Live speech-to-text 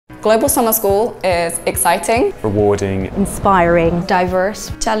Global Summer School is exciting, rewarding, inspiring,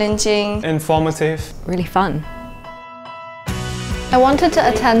 diverse, challenging, informative, really fun. I wanted to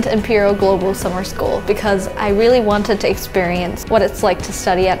attend Imperial Global Summer School because I really wanted to experience what it's like to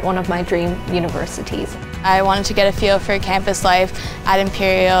study at one of my dream universities. I wanted to get a feel for campus life at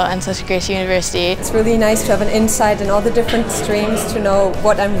Imperial and such a great university. It's really nice to have an insight in all the different streams to know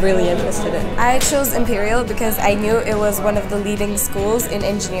what I'm really interested in. I chose Imperial because I knew it was one of the leading schools in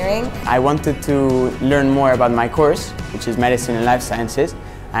engineering. I wanted to learn more about my course, which is Medicine and Life Sciences.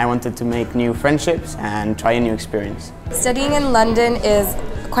 I wanted to make new friendships and try a new experience. Studying in London is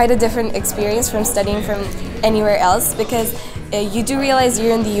quite a different experience from studying from anywhere else because you do realize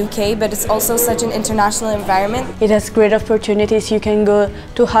you're in the UK, but it's also such an international environment. It has great opportunities. You can go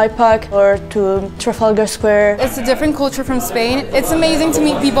to Hyde Park or to Trafalgar Square. It's a different culture from Spain. It's amazing to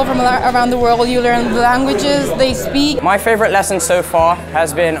meet people from around the world. You learn the languages they speak. My favorite lesson so far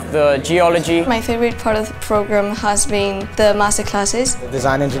has been the geology. My favorite part of the program has been the master classes.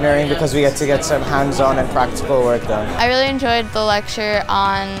 Design engineering, because we get some hands-on and practical work done. I really enjoyed the lecture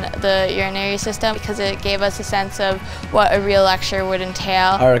on the urinary system because it gave us a sense of what a real lecture would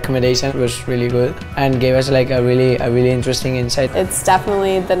entail. Our accommodation was really good and gave us like a really interesting insight. It's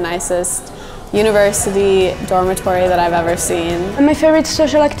definitely the nicest university dormitory that I've ever seen. And my favorite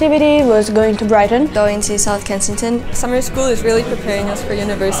social activity was going to Brighton. Going to South Kensington. Summer school is really preparing us for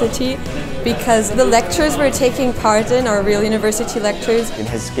university because the lectures we're taking part in are real university lectures. It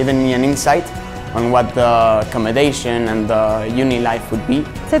has given me an insight on what the accommodation and the uni life would be.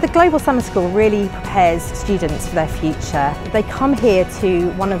 So the Global Summer School really prepares students for their future. They come here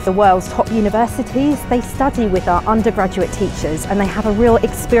to one of the world's top universities. They study with our undergraduate teachers and they have a real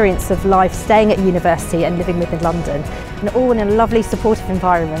experience of life staying at university and living within London. And all in a lovely supportive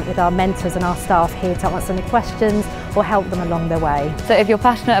environment with our mentors and our staff here to answer any questions or help them along their way. So if you're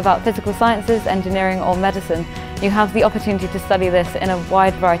passionate about physical sciences, engineering or medicine, you have the opportunity to study this in a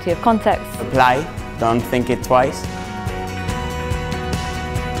wide variety of contexts. Apply, don't think it twice.